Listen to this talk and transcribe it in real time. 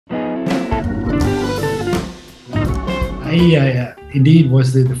I indeed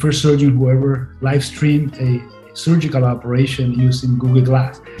was the first surgeon who ever live streamed a surgical operation using Google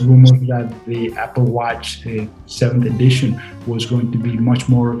Glass. Rumors that the Apple Watch 7th edition was going to be much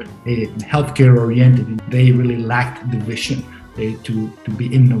more healthcare oriented. They really lacked the vision to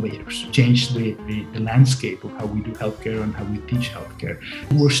be innovators, change the landscape of how we do healthcare and how we teach healthcare.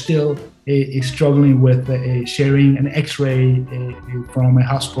 We're still struggling with sharing an X-ray from a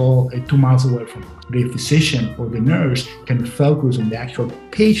hospital 2 miles away from them. The physician or the nurse can focus on the actual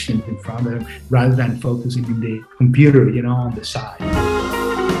patient in front of them rather than focusing on the computer, on the side.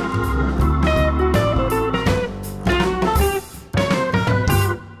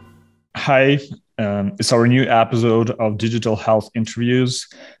 Hi, it's our new episode of Digital Health Interviews,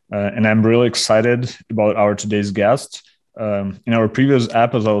 and I'm really excited about our today's guest. In our previous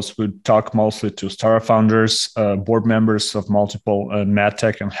episodes, we talked mostly to startup founders, board members of multiple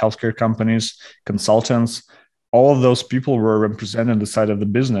medtech and healthcare companies, consultants. All of those people were representing the side of the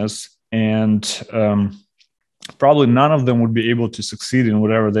business, and probably none of them would be able to succeed in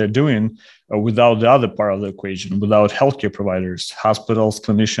whatever they're doing without the other part of the equation, without healthcare providers, hospitals,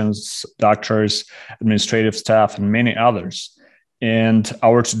 clinicians, doctors, administrative staff, and many others. And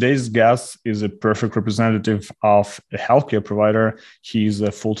our today's guest is a perfect representative of a healthcare provider. He's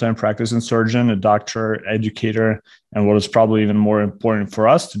a full-time practicing surgeon, a doctor, educator, and what is probably even more important for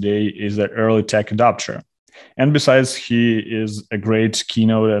us today is an early tech adopter. And besides, he is a great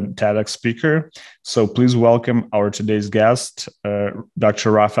keynote and TEDx speaker. So please welcome our today's guest,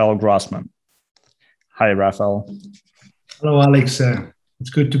 Dr. Rafael Grossman. Hi, Rafael. Hello, Alex. It's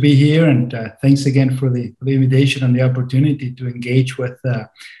good to be here, and thanks again for the invitation and the opportunity to engage with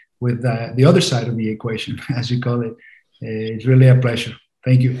the other side of the equation, as you call it. It's really a pleasure.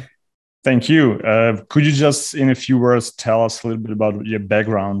 Thank you. Thank you. Could you just, in a few words, tell us a little bit about your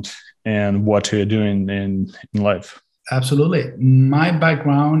background and what you're doing in life? Absolutely. My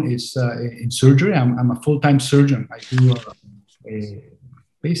background is in surgery. I'm a full-time surgeon. I do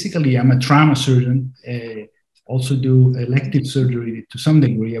basically, I'm a trauma surgeon. Also do elective surgery to some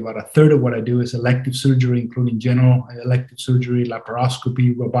degree. About a third of what I do is elective surgery, including general elective surgery,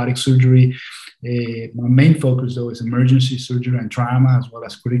 laparoscopy, robotic surgery. My main focus, though, is emergency surgery and trauma, as well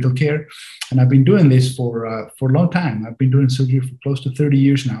as critical care. And I've been doing this for a long time. I've been doing surgery for close to 30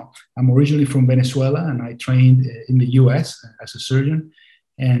 years now. I'm originally from Venezuela, and I trained in the U.S. as a surgeon,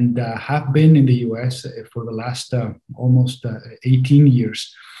 and have been in the U.S. for the last almost 18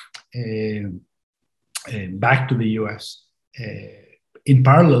 years. Back to the US. In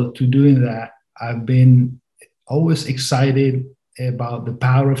parallel to doing that, I've been always excited about the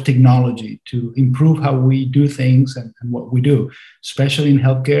power of technology to improve how we do things and what we do, especially in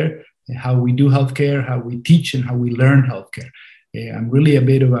healthcare, how we do healthcare, how we teach, and how we learn healthcare. I'm really a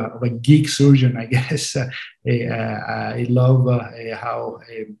bit of a geek surgeon, I guess. I love how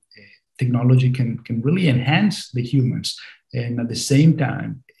technology can really enhance the humans, and at the same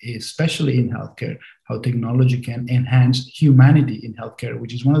time, especially in healthcare, how technology can enhance humanity in healthcare,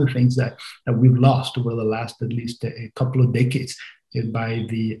 which is one of the things that we've lost over the last at least a couple of decades by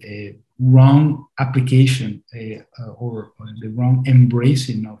the wrong application or the wrong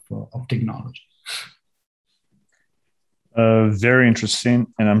embracing of technology. Very interesting,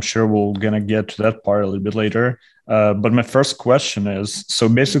 and I'm sure we're going to get to that part a little bit later. But my first question is, so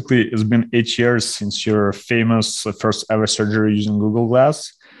basically it's been 8 years since your famous first ever surgery using Google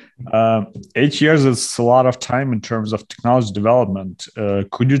Glass. 8 years is a lot of time in terms of technology development.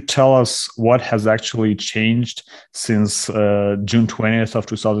 Could you tell us what has actually changed since June 20th of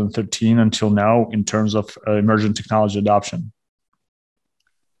 2013 until now in terms of emerging technology adoption?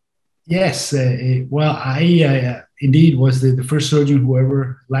 Yes, well, I indeed was the first surgeon who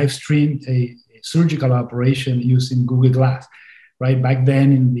ever live streamed a surgical operation using Google Glass. Right back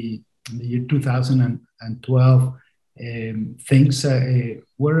then in the year 2012, things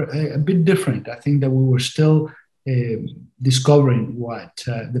were a bit different. I think that we were still discovering what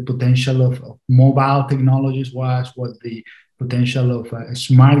the potential of mobile technologies was, what the potential of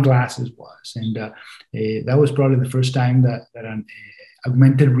smart glasses was. And that was probably the first time that an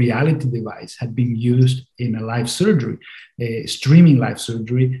augmented reality device had been used in a live surgery, streaming live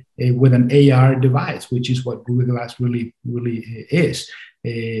surgery with an AR device, which is what Google Glass really is.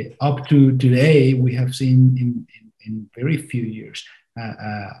 Up to today, we have seen in very few years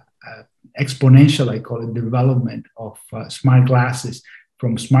exponential, I call it, development of smart glasses,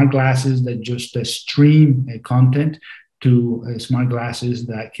 from smart glasses that just stream content to smart glasses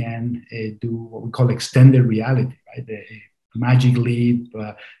that can do what we call extended reality, right? The Magic Leap,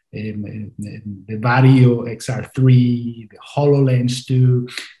 the Vario XR3, the HoloLens 2,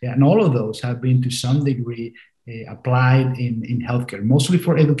 and all of those have been to some degree applied in healthcare, mostly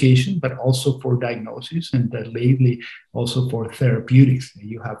for education, but also for diagnosis, and lately also for therapeutics.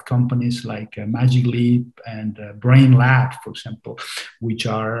 You have companies like Magic Leap and Brain Lab, for example, which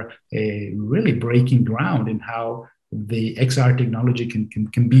are really breaking ground in how the XR technology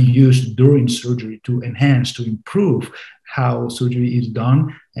can be used during surgery to enhance, to improve how surgery is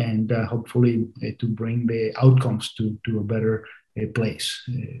done, and hopefully to bring the outcomes to a better place.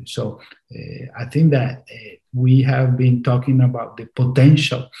 I think that we have been talking about the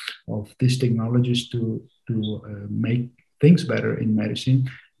potential of these technologies to make things better in medicine,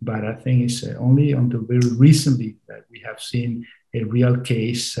 but I think it's only until very recently that we have seen a real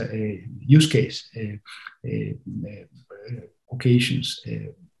case, use case occasions.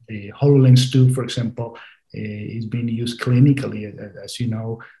 The HoloLens 2, for example, is being used clinically. As you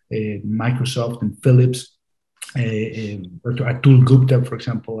know, Microsoft and Philips, Atul Gupta, for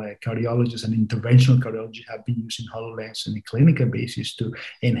example, a cardiologist and interventional cardiologist, have been using HoloLens on a clinical basis to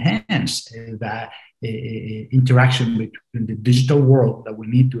enhance that interaction between the digital world that we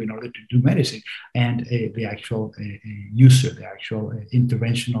need to in order to do medicine and the actual user, the actual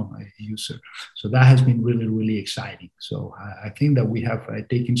interventional user. So that has been really, really exciting. So I think that we have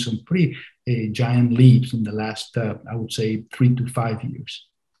taken some pretty giant leaps in the last, I would say, 3 to 5 years.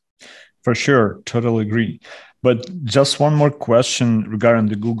 For sure, totally agree. But just one more question regarding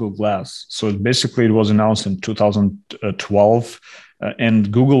the Google Glass. So basically, it was announced in 2012,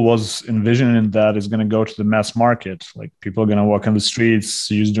 and Google was envisioning that it's going to go to the mass market. Like people are going to walk on the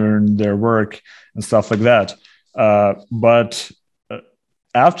streets, use during their work and stuff like that. But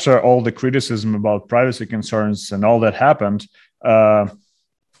after all the criticism about privacy concerns and all that happened,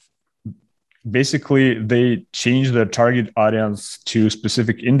 basically they changed their target audience to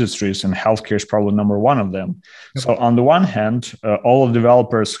specific industries, and healthcare is probably number one of them. Yep. So on the one hand, all of the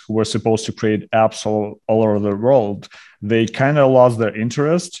developers who were supposed to create apps all over the world, they kind of lost their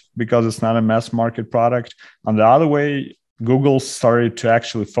interest because it's not a mass market product. On the other way, Google started to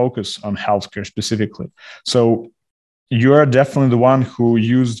actually focus on healthcare specifically. So you're definitely the one who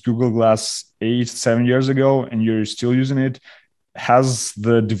used Google Glass 7 years ago, and you're still using it. Has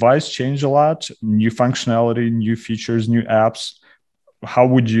the device changed a lot? New functionality, new features, new apps? How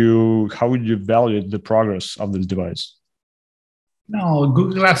would you evaluate the progress of this device? No,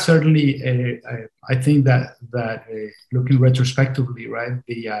 Google Glass certainly. I think that looking retrospectively, right,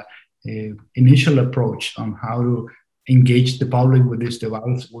 the initial approach on how to engage the public with this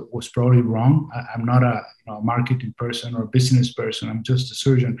device was probably wrong. I'm not a marketing person or business person. I'm just a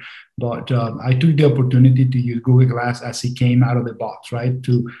surgeon. But I took the opportunity to use Google Glass as it came out of the box, right,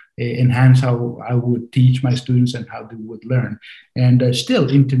 to enhance how I would teach my students and how they would learn. And still,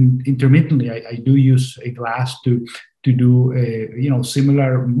 intermittently, I do use a glass to do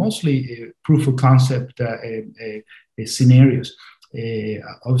similar, mostly proof of concept scenarios.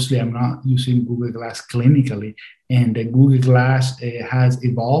 Obviously, I'm not using Google Glass clinically, and the Google Glass has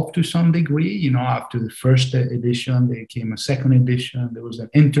evolved to some degree. After the first edition, there came a second edition. There was an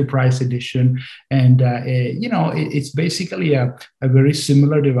enterprise edition, and it's basically a very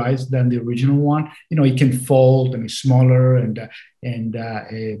similar device than the original one. It can fold and it's smaller, and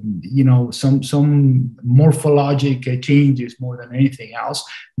some morphologic changes more than anything else.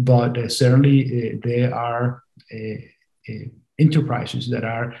 But certainly there are enterprises that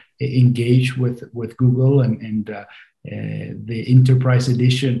are engaged with Google, and the enterprise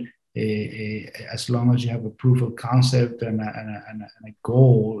edition, as long as you have a proof of concept and a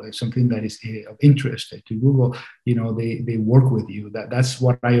goal, something that is of interest to Google, they work with you. That's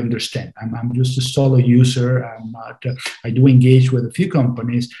what I understand. I'm just a solo user. I'm not. I do engage with a few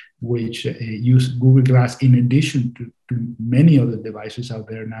companies which use Google Glass in addition to many other devices out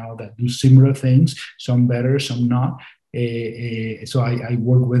there now that do similar things. Some better, some not. So I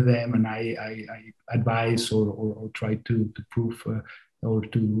work with them, and I advise or try to prove or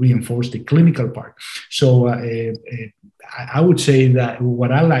to reinforce the clinical part. So I would say that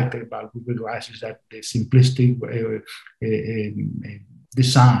what I liked about Google Glass is that the simplistic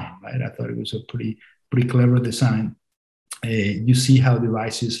design, right? I thought it was a pretty clever design. You see how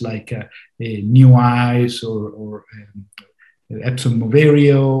devices like New Eyes or Epson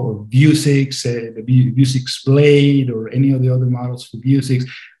Moverio or Vuzix, the Vuzix Blade, or any of the other models for Vuzix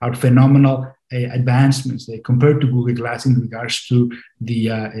are phenomenal advancements compared to Google Glass in regards to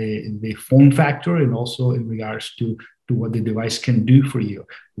the form factor, and also in regards to what the device can do for you.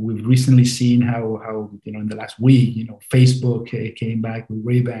 We've recently seen how in the last week, Facebook came back with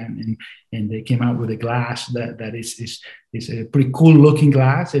Ray-Ban, and they came out with a glass that is a pretty cool looking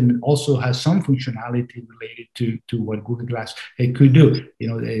glass, and also has some functionality related to what Google Glass could do.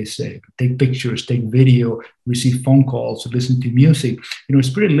 Take pictures, take video, receive phone calls, listen to music. It's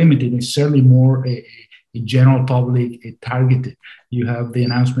pretty limited. It's certainly more a general public targeted. You have the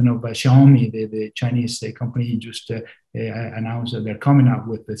announcement of Xiaomi, the Chinese company, just announced that they're coming up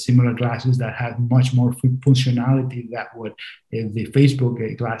with similar glasses that have much more functionality than what the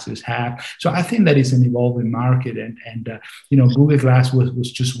Facebook glasses have. So I think that is an evolving market, and Google Glass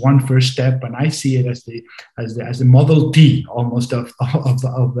was just one first step, and I see it as the Model T almost of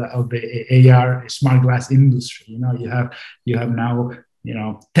the AR smart glass industry. You have now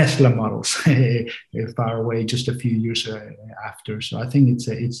Tesla models far away just a few years after. So I think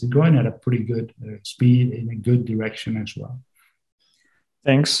it's going at a pretty good speed in a good direction as well.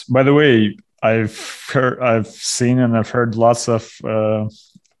 Thanks. By the way, I've seen and I've heard lots of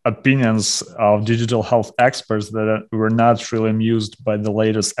opinions of digital health experts that were not really amused by the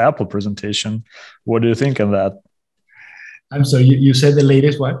latest Apple presentation. What do you think of that? I'm sorry, you said the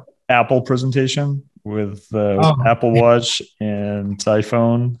latest what? Apple presentation with the Apple Watch and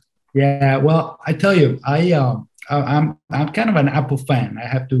iPhone. Yeah, well, I tell you, I'm kind of an Apple fan. I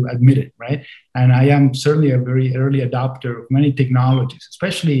have to admit it, right? And I am certainly a very early adopter of many technologies,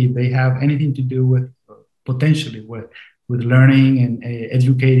 especially if they have anything to do with potentially with learning and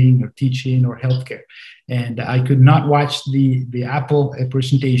educating or teaching or healthcare. And I could not watch the Apple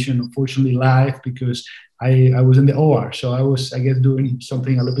presentation, unfortunately, live because I was in the OR. So I was, I guess, doing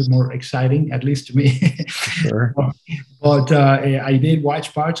something a little bit more exciting, at least to me. Sure. But I did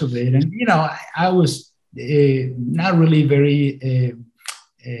watch parts of it. And, I was not really very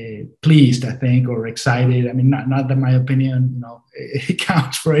pleased, I think, or excited. I mean, not that my opinion, it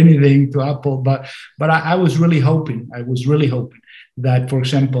counts for anything to Apple, but I was really hoping. That, for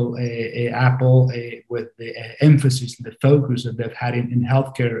example, Apple, with the emphasis and the focus that they've had in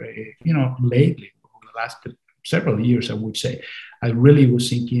healthcare, lately, over the last several years, I would say, I really was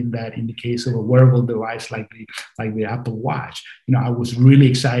thinking that in the case of a wearable device like the Apple Watch, I was really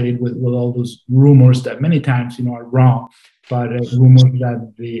excited with all those rumors that many times, are wrong. But rumors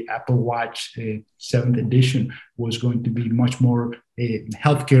that the Apple Watch 7th edition was going to be much more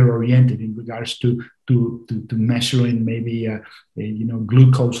healthcare oriented in regards to measuring maybe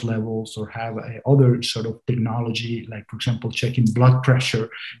glucose levels, or have other sort of technology, like, for example, checking blood pressure.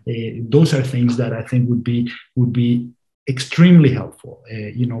 Those are things that I think would be extremely helpful,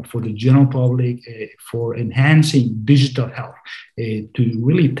 for the general public, for enhancing digital health, to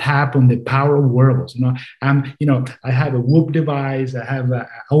really tap on the power of wearables. I have a Whoop device, I have an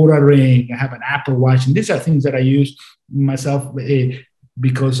Oura Ring, I have an Apple Watch, and these are things that I use myself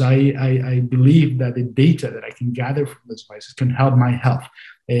because I believe that the data that I can gather from those devices can help my health,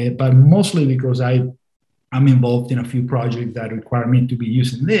 but mostly because I'm involved in a few projects that require me to be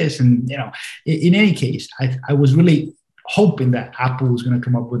using this. And, in any case, I was really hoping that Apple was going to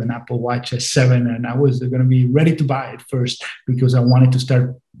come up with an Apple Watch 7, and I was going to be ready to buy it first because I wanted to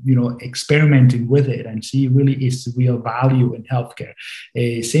start, experimenting with it and see really its real value in healthcare.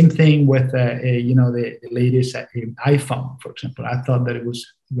 Same thing with, the latest iPhone, for example. I thought that it was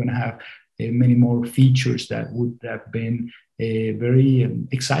going to have many more features that would have been very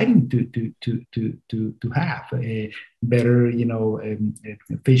exciting to have. Better,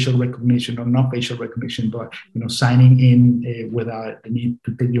 facial recognition, or not facial recognition, but signing in without the need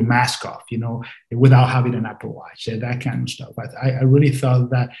to take your mask off, without having an Apple Watch, that kind of stuff. I really thought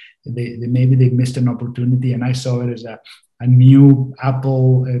that maybe they missed an opportunity, and I saw it as a new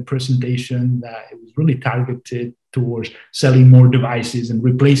Apple presentation that it was really targeted towards selling more devices and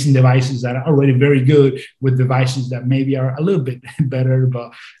replacing devices that are already very good with devices that maybe are a little bit better,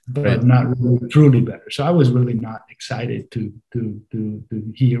 but Right. not really truly better. So I was really not excited to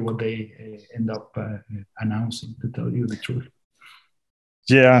hear what they end up announcing, to tell you the truth.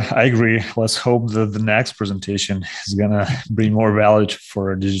 Yeah, I agree. Let's hope that the next presentation is going to bring more value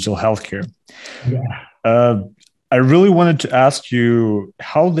for digital healthcare. Yeah. I really wanted to ask you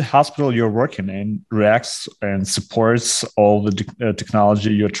how the hospital you're working in reacts and supports all the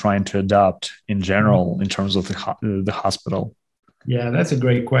technology you're trying to adopt in general in terms of the hospital. Yeah, that's a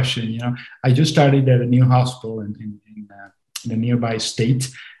great question. I just started at a new hospital in the nearby state.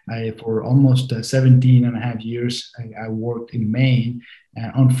 For almost 17 and a half years, I worked in Maine.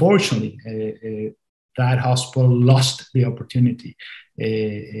 Unfortunately, that hospital lost the opportunity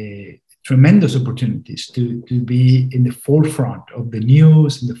tremendous opportunities to be in the forefront of the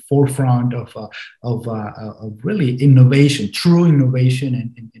news, in the forefront of really innovation, true innovation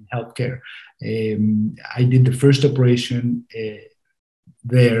in healthcare. I did the first operation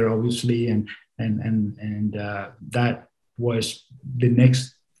there, obviously, and that was the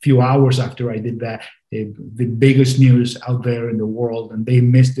next few hours after I did that, the biggest news out there in the world, and they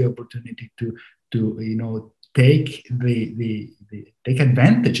missed the opportunity to take take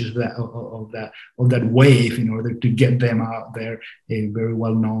advantage of that wave in order to get them out there, very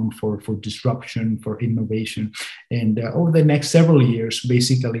well known for disruption, for innovation. And over the next several years,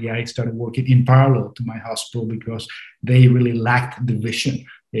 basically, I started working in parallel to my hospital because they really lacked the vision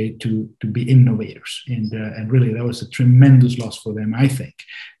to be innovators, and really that was a tremendous loss for them, I think.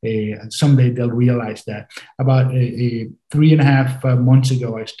 Someday they'll realize that. About 3.5 months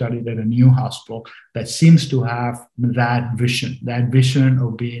ago, I studied at a new hospital that seems to have that vision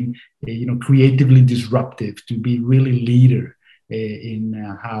of being creatively disruptive, to be really leader in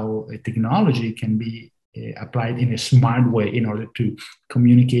how technology can be applied in a smart way in order to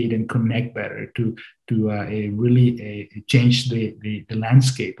communicate and connect better, to really change the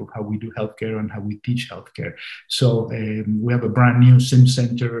landscape of how we do healthcare and how we teach healthcare. So we have a brand new sim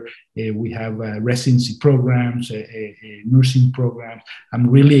center. We have residency programs, nursing programs. I'm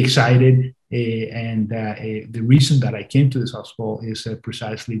really excited. And the reason that I came to this hospital is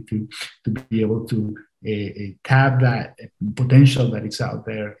precisely to be able to tap that potential that is out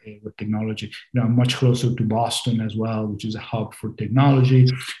there with technology. I'm much closer to Boston as well, which is a hub for technology.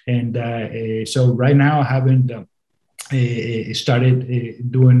 And so right now I haven't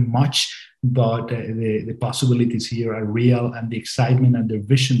started doing much, but the possibilities here are real, and the excitement and the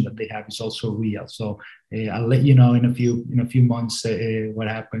vision that they have is also real. So I'll let you know in a few months what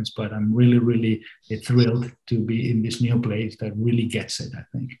happens, but I'm really, really thrilled to be in this new place that really gets it, I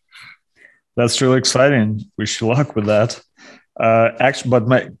think. That's really exciting. Wish you luck with that. But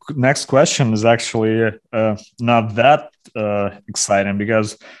my next question is actually not that exciting,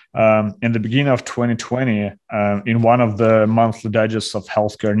 because in the beginning of 2020, in one of the monthly digests of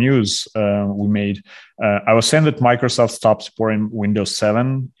healthcare news we made, I was saying that Microsoft stopped supporting Windows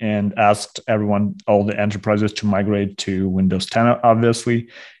 7 and asked all the enterprises to migrate to Windows 10, obviously.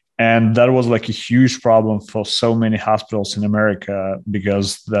 And that was like a huge problem for so many hospitals in America,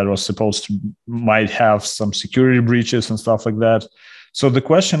 because that was might have some security breaches and stuff like that. So the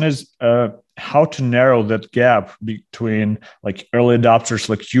question is how to narrow that gap between like early adopters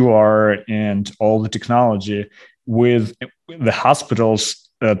like you are and all the technology with the hospitals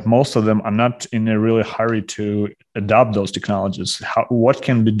that most of them are not in a really hurry to adopt those technologies. What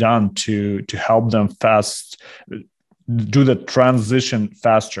can be done to help them do the transition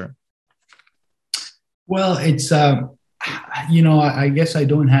faster? Well, it's I guess I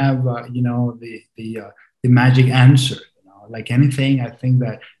don't have the magic answer. Like anything, I think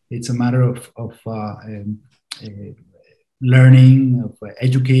that it's a matter of learning, of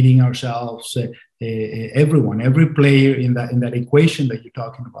educating ourselves. Everyone, every player in that equation that you're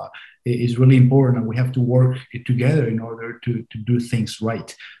talking about is really important, and we have to work together in order to do things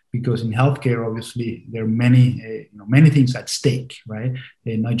right. Because in healthcare, obviously, there are many things at stake, right?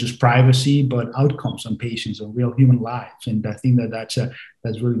 And not just privacy, but outcomes on patients, on real human lives. And I think that's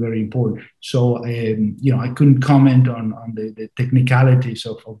really very important. So, I couldn't comment on the technicalities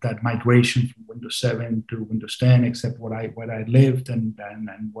of that migration from Windows 7 to Windows 10, except what I lived and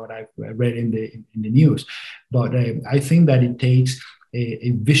what I've read in the news. But I think that it takes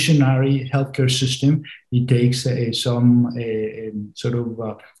a visionary healthcare system. It takes some sort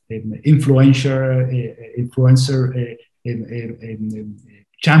of influencer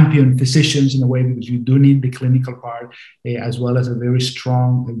champion physicians in a way, because you do need the clinical part, as well as a very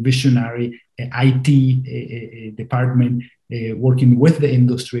strong visionary IT department working with the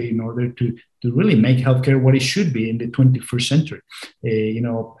industry in order to really make healthcare what it should be in the 21st century.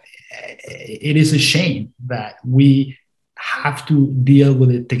 It is a shame that we have to deal with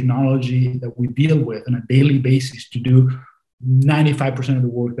the technology that we deal with on a daily basis to do 95% of the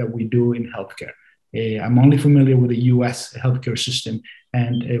work that we do in healthcare. I'm only familiar with the US healthcare system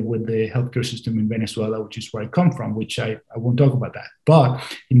and with the healthcare system in Venezuela, which is where I come from, which I won't talk about that. But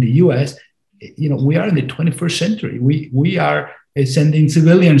in the US, we are in the 21st century. We are sending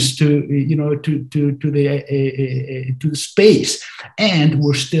civilians to the space, and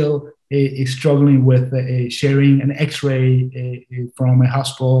we're still is struggling with sharing an X-ray from a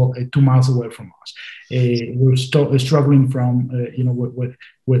hospital 2 miles away from us. We're struggling from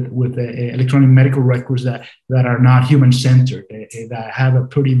with electronic medical records that are not human-centered, that have a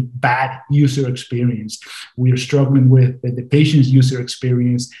pretty bad user experience. We are struggling with the patient's user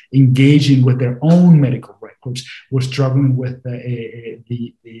experience, engaging with their own medical records. We're struggling with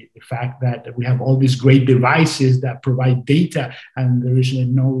the fact that we have all these great devices that provide data, and there is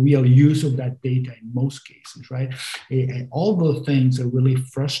no real use of that data in most cases, right? All those things are really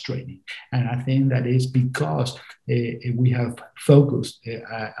frustrating, and I think that is because we have focused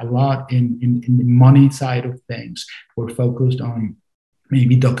a lot in the money side of things. We're focused on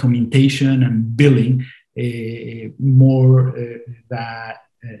maybe documentation and billing more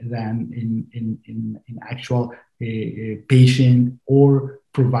than in actual patient or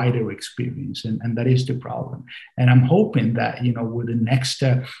provider experience, and that is the problem. And I'm hoping that with the next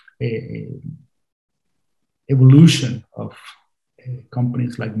evolution of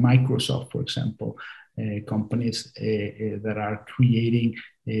companies like Microsoft, for example, companies that are creating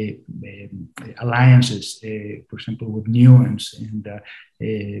alliances, for example, with Nuance and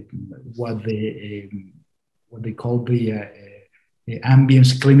what they call the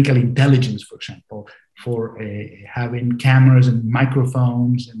ambience clinical intelligence, for example, for having cameras and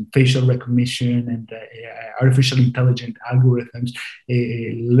microphones and facial recognition and artificial intelligent algorithms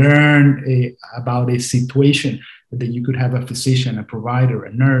learn about a situation that you could have a physician, a provider,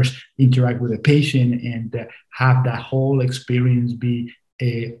 a nurse interact with a patient and have that whole experience be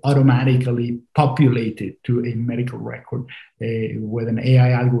automatically populated to a medical record with an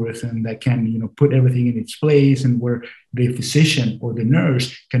AI algorithm that can put everything in its place, and where the physician or the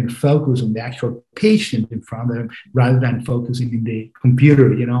nurse can focus on the actual patient in front of them rather than focusing in the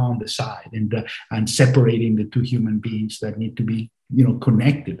computer on the side, and separating the two human beings that need to be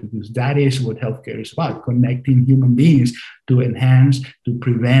connected, because that is what healthcare is about: connecting human beings to enhance, to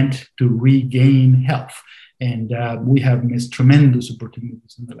prevent, to regain health. And we have missed tremendous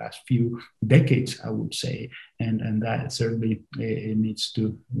opportunities in the last few decades, I would say, and that certainly needs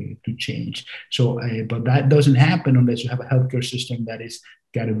to change. So, but that doesn't happen unless you have a healthcare system that is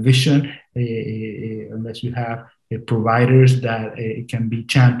got a vision, unless you have providers that can be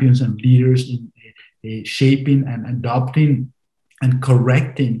champions and leaders in shaping and adopting and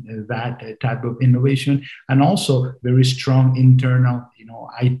correcting that type of innovation, and also very strong internal,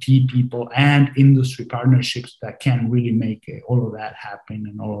 IT people and industry partnerships that can really make all of that happen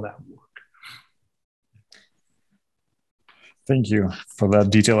and all of that work. Thank you for that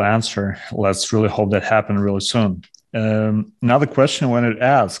detailed answer. Let's really hope that happens really soon. Another question I wanted to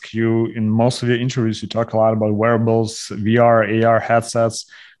ask you: in most of your interviews, you talk a lot about wearables, VR, AR headsets.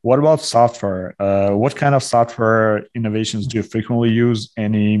 What about software? What kind of software innovations do you frequently use?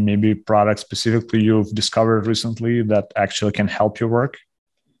 Any maybe products specifically you've discovered recently that actually can help your work?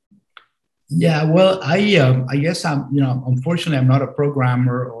 Yeah, well, I guess unfortunately, I'm not a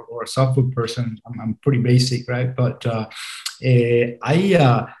programmer or a software person. I'm pretty basic, right? But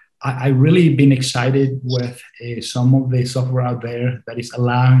I really been excited with some of the software out there that is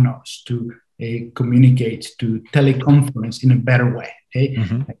allowing us to communicate, to teleconference in a better way. Okay?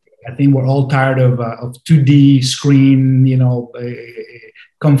 Mm-hmm. I think we're all tired of 2D screen,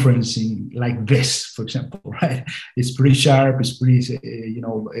 conferencing like this, for example, right? It's pretty sharp, it's pretty,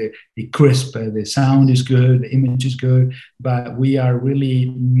 crisp. The sound is good, the image is good, but we are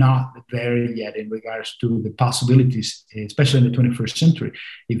really not there yet in regards to the possibilities, especially in the 21st century.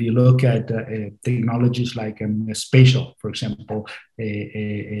 If you look at technologies like spatial, for example,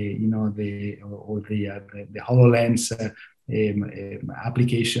 the HoloLens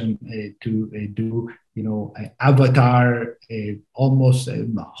application to do avatar, almost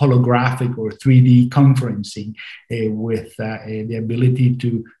holographic or 3D conferencing with the ability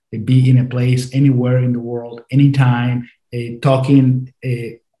to be in a place anywhere in the world, anytime, talking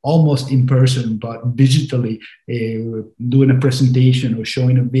almost in person, but digitally, doing a presentation or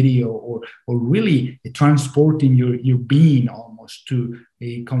showing a video, or really transporting your being almost to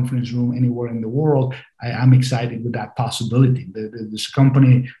a conference room anywhere in the world. I'm excited with that possibility. There's a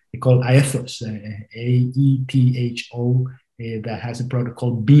company called Aethos, AETHO, that has a product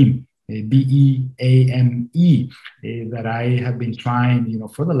called Beam, BEAME, that I have been trying,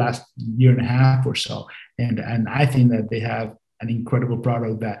 for the last year and a half or so. And I think that they have an incredible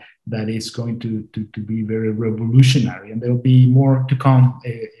product that is going to be very revolutionary, and there'll be more to come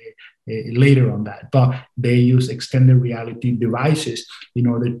later on that. But they use extended reality devices in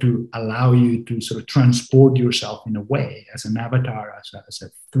order to allow you to sort of transport yourself in a way as an avatar, as a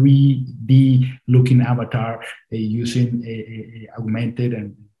 3D looking avatar, using augmented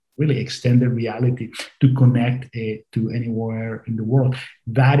and really extended reality to connect to anywhere in the world.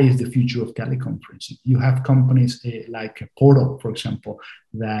 That is the future of teleconferencing. You have companies like Portal, for example,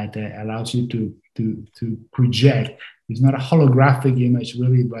 that allows you to project. It's not a holographic image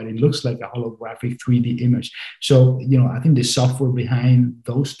really, but it looks like a holographic 3D image. So, I think the software behind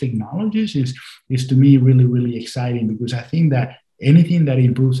those technologies is to me really, really exciting, because I think that anything that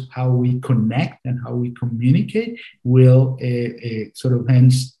improves how we connect and how we communicate will sort of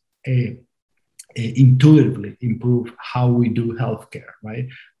hence intuitively improve how we do healthcare, right?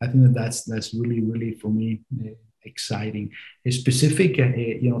 I think that's really, really for me exciting. A specific,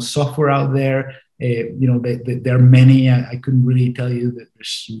 software out there. There are many. I couldn't really tell you that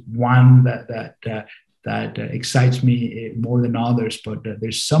there's one that excites me more than others, but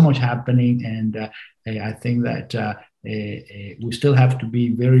there's so much happening, and I think that we still have to be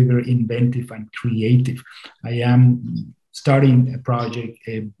very, very inventive and creative. I am starting a project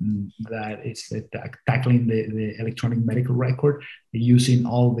that is tackling the electronic medical record using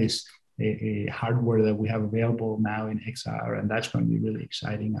all this hardware that we have available now in XR, and that's going to be really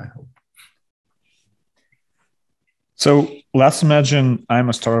exciting, I hope. So let's imagine I'm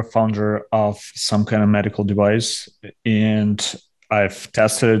a startup founder of some kind of medical device, and I've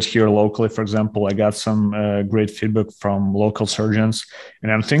tested it here locally. For example, I got some great feedback from local surgeons,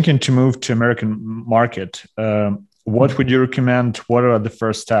 and I'm thinking to move to American market. What would you recommend? What are the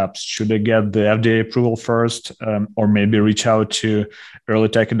first steps? Should I get the FDA approval first, or maybe reach out to early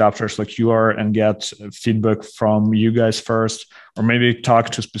tech adopters like you are and get feedback from you guys first, or maybe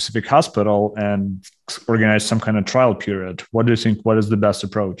talk to a specific hospital and organize some kind of trial period? What do you think? What is the best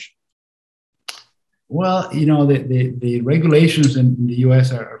approach? Well, the regulations in the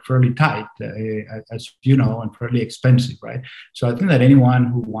US are fairly tight, as you know, and fairly expensive, right? So I think that anyone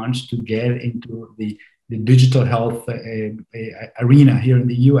who wants to get into the digital health arena here in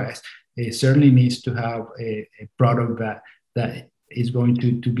the US certainly needs to have a product that is going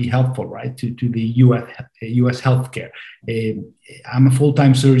to be helpful, right, to the US healthcare. I'm a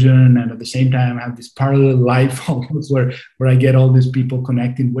full-time surgeon, and at the same time, I have this parallel life almost where I get all these people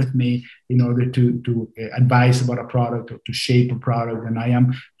connecting with me in order to advise about a product or to shape a product. And I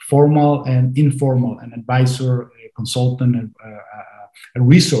am formal and informal, an advisor, a consultant, and a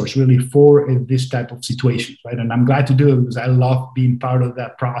resource really for this type of situations, right? And I'm glad to do it because I love being part of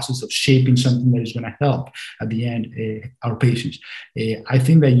that process of shaping something that is going to help at the end our patients. I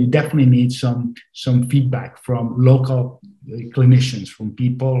think that you definitely need some feedback from local clinicians, from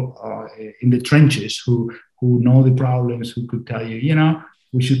people in the trenches who know the problems, who could tell you,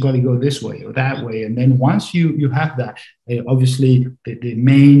 we should probably go this way or that way. And then once you have that, obviously the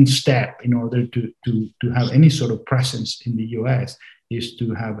main step in order to have any sort of presence in the US is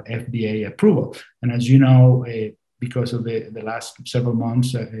to have FDA approval. And as you know, because of the last several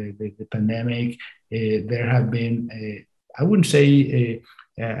months, the pandemic, there have been, I wouldn't say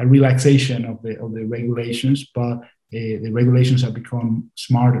a relaxation of the regulations, but the regulations have become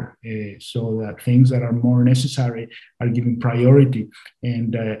smarter, so that things that are more necessary are given priority,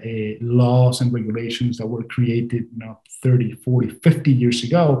 and laws and regulations that were created 30, 40, 50 years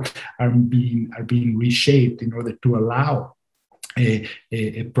ago are being reshaped in order to allow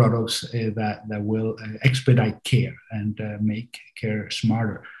products that will expedite care and make care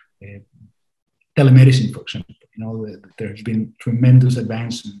smarter. Telemedicine, for example, there's been tremendous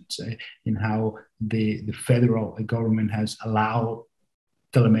advancements in how the federal government has allowed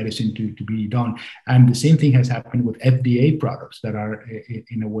telemedicine to be done. And the same thing has happened with FDA products that are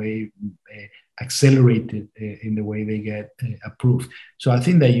in a way accelerated in the way they get approved. So I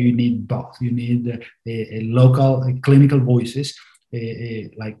think that you need both. You need local clinical voices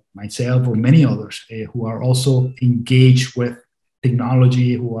like myself or many others who are also engaged with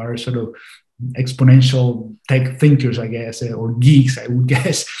technology, who are sort of exponential tech thinkers, I guess, or geeks, I would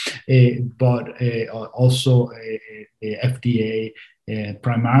guess, but also the FDA,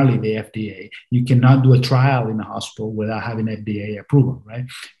 primarily the FDA. You cannot do a trial in a hospital without having FDA approval, right?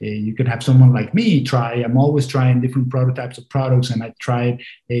 You could have someone like me try. I'm always trying different prototypes of products, and I tried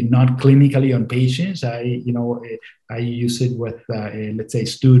not clinically on patients. I use it with, let's say,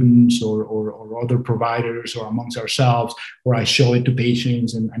 students or other providers or amongst ourselves, or I show it to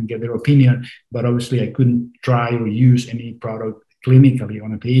patients and get their opinion. But obviously, I couldn't try or use any product clinically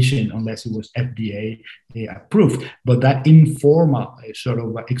on a patient unless it was FDA approved. But that informal sort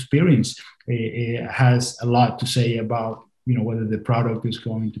of experience has a lot to say about whether the product is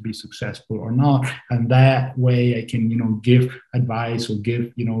going to be successful or not. And that way I can give advice or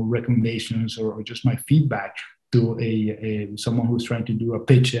give recommendations or just my feedback to someone who's trying to do a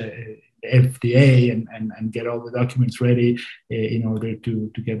pitch FDA and get all the documents ready in order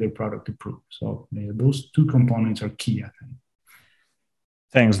to get their product approved. So those two components are key, I think.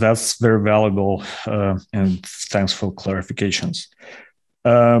 Thanks. That's very valuable, and thanks for clarifications.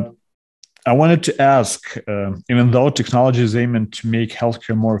 I wanted to ask, even though technology is aiming to make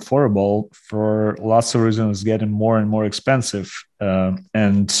healthcare more affordable, for lots of reasons, it's getting more and more expensive.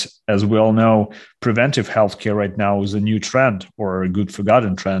 And as we all know, preventive healthcare right now is a new trend, or a good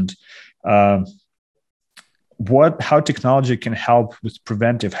forgotten trend. How technology can help with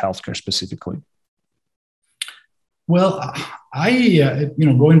preventive healthcare specifically? Well,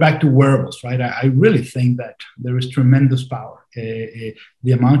 going back to wearables, right? I really think that there is tremendous power. The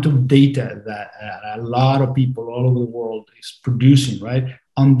amount of data that a lot of people all over the world is producing, right,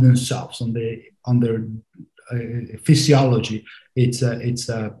 on themselves, on their physiology, it's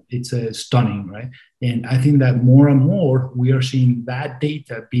stunning, right? And I think that more and more we are seeing that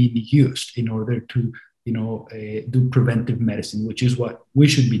data being used in order to do preventive medicine, which is what we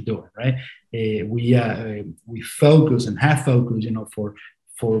should be doing, right? We focus and have focused,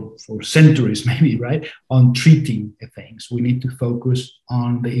 for centuries, maybe, right, on treating things. We need to focus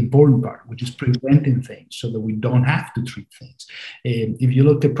on the important part, which is preventing things, so that we don't have to treat things. If you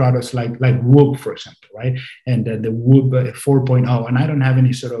look at products like Whoop, for example, right, and the Whoop 4.0, and I don't have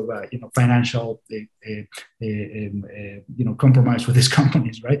any sort of financial compromise with these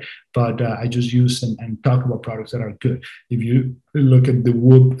companies, right? But I just use and talk about products that are good. If you look at the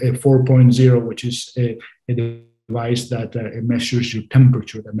Whoop 4.0, which is a device that measures your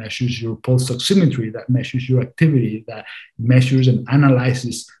temperature, that measures your pulse oximetry, that measures your activity, that measures and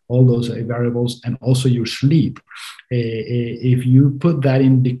analyzes all those variables, and also your sleep. If you put that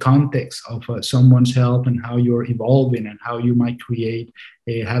in the context of someone's health and how you're evolving and how you might create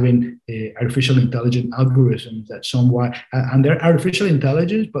having artificial intelligence algorithms that somewhat, and they're artificial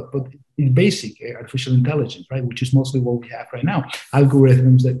intelligence, but it's basic artificial intelligence, right? Which is mostly what we have right now.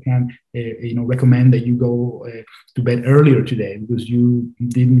 Algorithms that can, recommend that you go to bed earlier today because you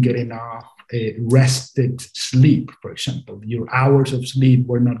didn't get enough rested sleep, for example. Your hours of sleep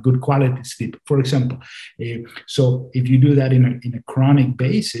were not good quality sleep, for example. So if you do that in a chronic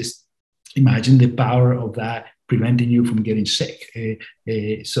basis, imagine the power of that preventing you from getting sick.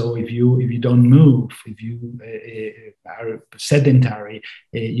 So if you don't move, if you are sedentary,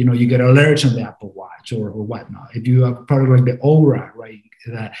 you get alerts on the Apple Watch or whatnot. If you have a product like the Aura, right,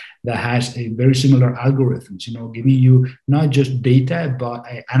 that has a very similar algorithms, giving you not just data, but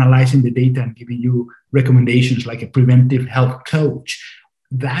analyzing the data and giving you recommendations like a preventive health coach.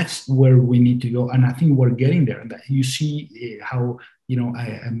 That's where we need to go, and I think we're getting there. And you see how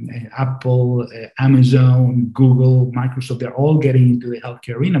Apple, Amazon, Google, Microsoft, they're all getting into the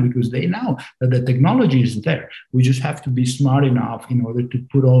healthcare arena because they know that the technology is there. We just have to be smart enough in order to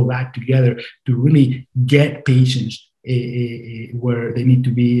put all that together to really get patients where they need to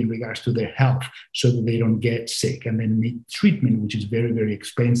be in regards to their health, so that they don't get sick and then need treatment, which is very, very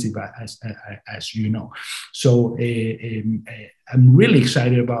expensive, as you know. So I'm really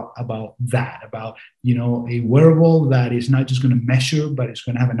excited about that, about a wearable that is not just going to measure, but it's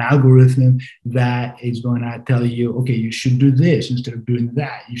going to have an algorithm that is going to tell you, okay, you should do this instead of doing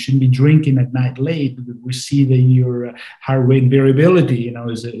that. You shouldn't be drinking at night late because we see that your heart rate variability,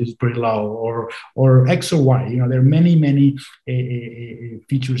 is pretty low, or X or Y. There are many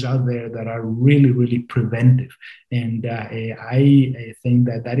features out there that are really, really preventive. And I think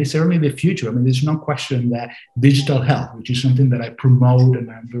that is certainly the future. I mean, there's no question that digital health, which is something that I promote and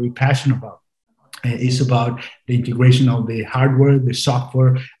I'm very passionate about, is about the integration of the hardware, the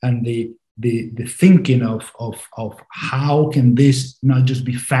software, and the thinking of how can this not just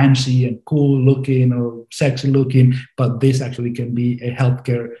be fancy and cool looking or sexy looking, but this actually can be a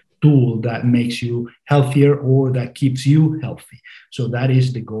healthcare tool that makes you healthier or that keeps you healthy. So that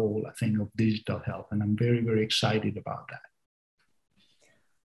is the goal, I think, of digital health. And I'm very, very excited about that.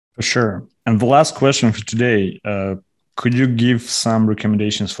 For sure. And the last question for today, could you give some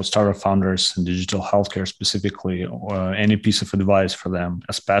recommendations for startup founders in digital healthcare specifically, or any piece of advice for them,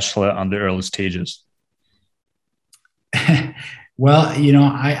 especially on the early stages? Well,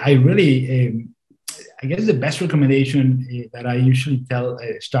 I really, I guess the best recommendation that I usually tell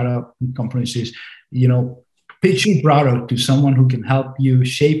startup companies is, pitch your product to someone who can help you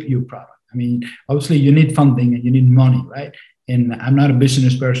shape your product. I mean, obviously you need funding and you need money, right? And I'm not a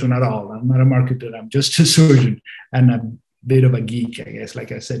business person at all. I'm not a marketer. I'm just a surgeon and a bit of a geek, I guess,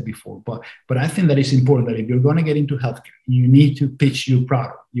 like I said before. But I think that it's important that if you're going to get into healthcare, you need to pitch your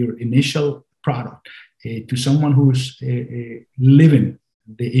product, your initial product, to someone who's living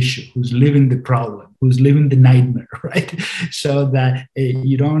the issue, who's living the problem, who's living the nightmare, right? So that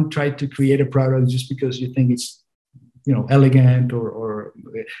you don't try to create a product just because you think it's elegant or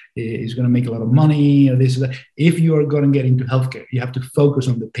is going to make a lot of money or this or that. If you are going to get into healthcare, you have to focus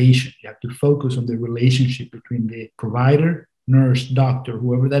on the patient. You have to focus on the relationship between the provider, nurse, doctor,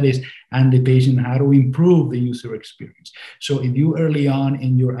 whoever that is, and the patient, how to improve the user experience. So if you early on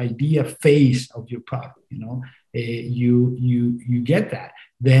in your idea phase of your product, you get that,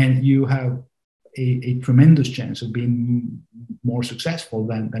 then you have a tremendous chance of being more successful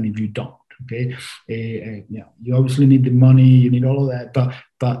than if you don't. Okay, you obviously need the money, you need all of that,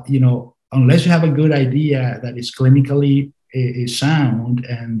 but unless you have a good idea that is clinically sound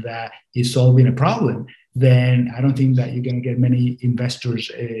and that is solving a problem, then I don't think that you're going to get many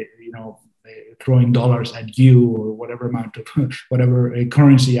investors, throwing dollars at you or whatever amount of whatever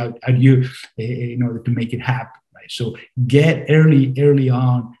currency at you in order to make it happen. Right? So get early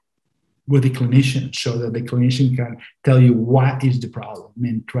on with the clinician so that the clinician can tell you what is the problem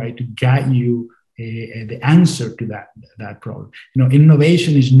and try to guide you the answer to that problem.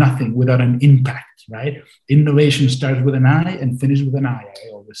 Innovation is nothing without an impact, right? Innovation starts with an I and finishes with an I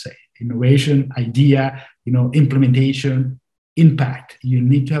always say. Innovation, idea, implementation, impact. You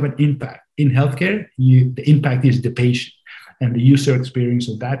need to have an impact. In healthcare, the impact is the patient and the user experience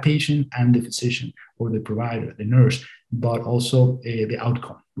of that patient and the physician or the provider, the nurse, but also the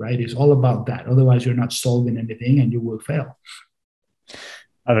outcome, right? It's all about that. Otherwise, you're not solving anything and you will fail.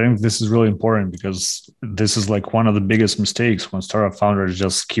 I think this is really important because this is like one of the biggest mistakes when startup founders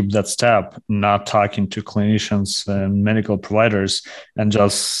just skip that step, not talking to clinicians and medical providers and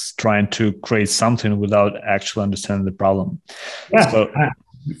just trying to create something without actually understanding the problem. Yeah. So,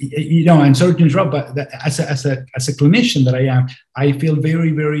 and sorry to interrupt, but as a clinician that I am, I feel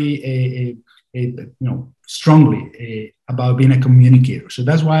very, very, strongly about being a communicator. So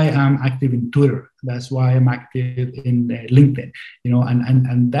that's why I'm active in Twitter. That's why I'm active in LinkedIn.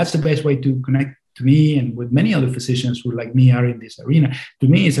 And that's the best way to connect to me and with many other physicians who, like me, are in this arena. To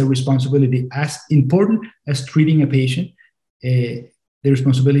me, it's a responsibility as important as treating a patient. The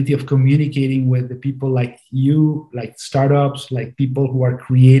responsibility of communicating with the people like you, like startups, like people who are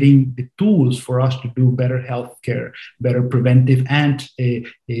creating the tools for us to do better healthcare, better preventive and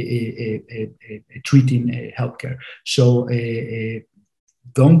treating healthcare. So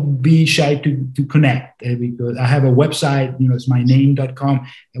don't be shy to connect because I have a website, it's myname.com,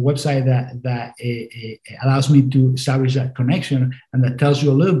 a website that allows me to establish that connection and that tells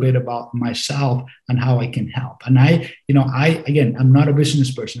you a little bit about myself and how I can help. And again, I'm not a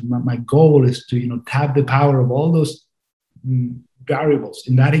business person. My goal is to, tap the power of all those variables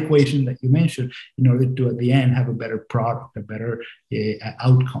in that equation that you mentioned in order to, at the end, have a better product, a better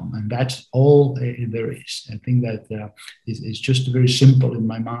outcome. And that's all there is. I think that it's just very simple in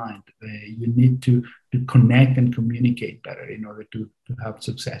my mind. You need to connect and communicate better in order to have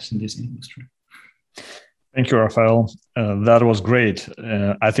success in this industry. Thank you, Rafael. That was great.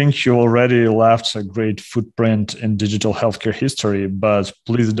 I think you already left a great footprint in digital healthcare history, but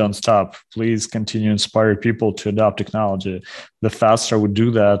please don't stop. Please continue to inspire people to adopt technology. The faster we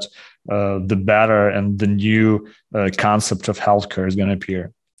do that, the better and the new concept of healthcare is going to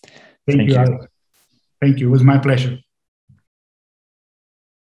appear. Thank you, Alex. Thank you. It was my pleasure.